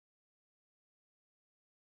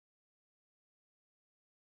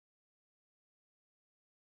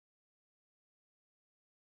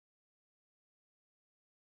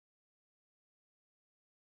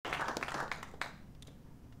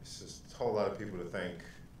whole lot of people to thank.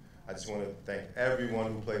 I just want to thank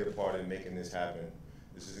everyone who played a part in making this happen.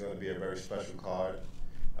 This is going to be a very special card.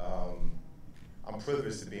 I'm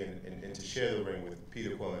privileged to be in to share the ring with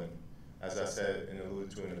Peter Quillin. As I said and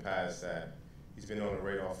alluded to in the past, that he's been on the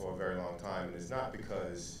radar for a very long time, and it's not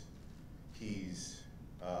because he's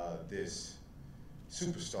this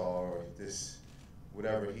superstar or this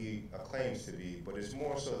whatever he claims to be, but it's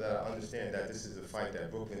more so that I understand that this is a fight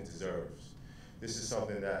that Brooklyn deserves. This is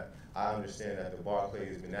something that I understand that the Barclays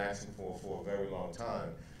has been asking for a very long time,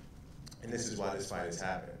 and this is why this fight is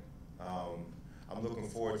happening. I'm looking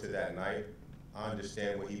forward to that night. I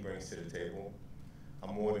understand what he brings to the table.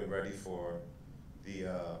 I'm more than ready for the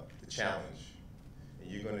challenge, and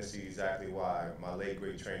you're going to see exactly why my late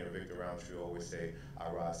great trainer Victor Roundtree always say, "I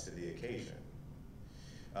rise to the occasion."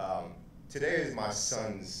 Today is my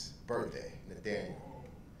son's birthday, Nathaniel.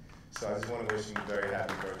 So I just want to wish him a very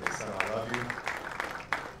happy birthday, son. I love you.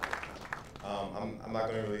 I'm not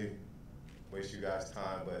going to really waste you guys'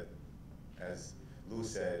 time, but as Lou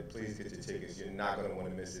said, please get your tickets. You're not going to want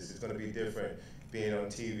to miss this. It's going to be different being on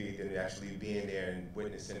TV than actually being there and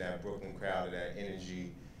witnessing that Brooklyn crowd and that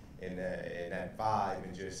energy and that vibe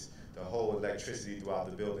and just the whole electricity throughout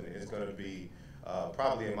the building. It's going to be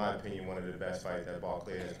probably, in my opinion, one of the best fights that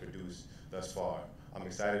Barclays has produced thus far. I'm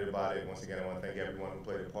excited about it. Once again, I want to thank everyone who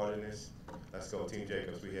played a part in this. Let's go, Team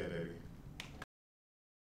Jacobs. We here, baby.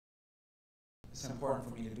 It's important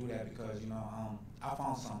for me to do that because, I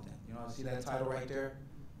found something. See that title right there?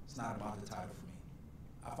 It's not about the title for me.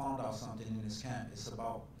 I found out something in this camp. It's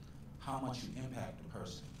about how much you impact the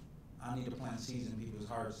person. I need to plant seeds in people's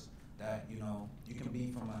hearts that, you can be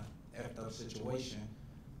from a effed up situation,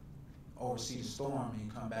 oversee the storm,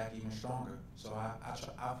 and come back even stronger. So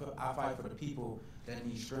I fight for the people that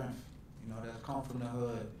need strength, that come from the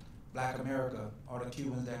hood, Black America, all the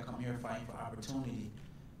Cubans that come here fighting for opportunity,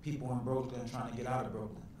 people in Brooklyn trying to get out of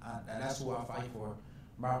Brooklyn. That's who I fight for.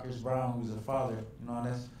 Marcus Brown, who's a father,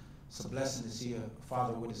 it's a blessing to see a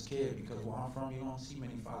father with his kid, because where I'm from, you don't see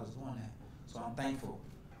many fathers doing that. So I'm thankful.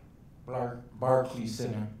 Barclays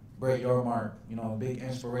Center, Brett Yormark, big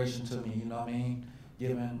inspiration to me,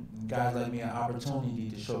 giving guys like me an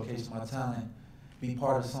opportunity to showcase my talent, be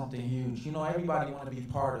part of something huge. Everybody want to be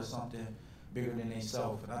part of something bigger than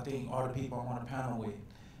themselves. And I think all the people I'm on the panel with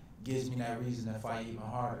gives me that reason to fight even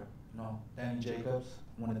harder. Danny Jacobs,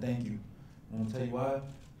 I want to thank you. I want to tell you why?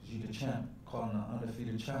 Because you're the champ, calling an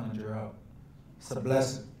undefeated challenger out. It's a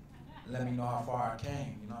blessing. Let me know how far I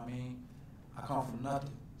came, I come from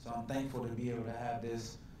nothing. So I'm thankful to be able to have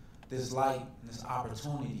this light and this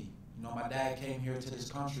opportunity. My dad came here to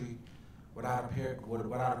this country without a pair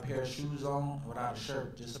of shoes on, without a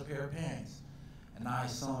shirt, just a pair of pants. And now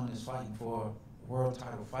his son is fighting for a world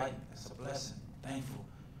title fight. That's a blessing. Thankful.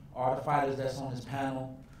 All the fighters that's on this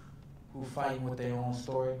panel who fighting with their own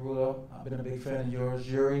story, grew up. I've been a big fan of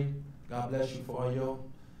yours, Yuri. God bless you for all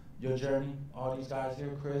your journey. All these guys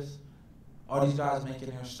here, Chris. All these guys making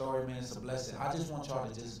their story, man, it's a blessing. I just want y'all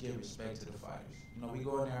to just give respect to the fighters. We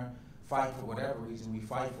go in there, fight for whatever reason we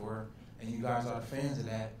fight for, and you guys are the fans of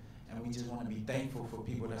that, and we just want to be thankful for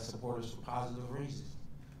people that support us for positive reasons.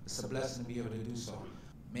 It's a blessing to be able to do so.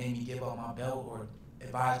 Made me give up my belt or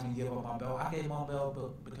advised me to give up my belt. I gave my belt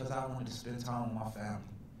because I wanted to spend time with my family.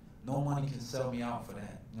 No money can sell me out for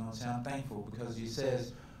that. You know what I'm saying? I'm thankful because he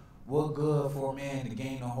says, what good for a man to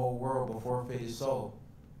gain the whole world but forfeit his soul?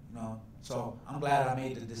 So I'm glad I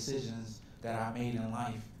made the decisions that I made in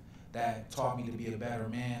life that taught me to be a better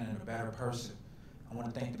man and a better person. I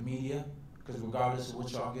want to thank the media, because regardless of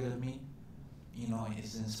what y'all get of me,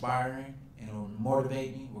 it's inspiring and it'll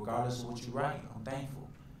motivate me regardless of what you write. I'm thankful.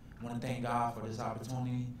 I want to thank God for this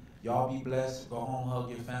opportunity. Y'all be blessed. Go home,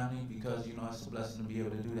 hug your family, because it's a blessing to be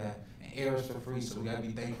able to do that. And air is for free, so we got to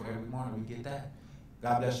be thankful every morning we get that.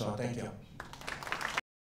 God bless y'all. Thank y'all.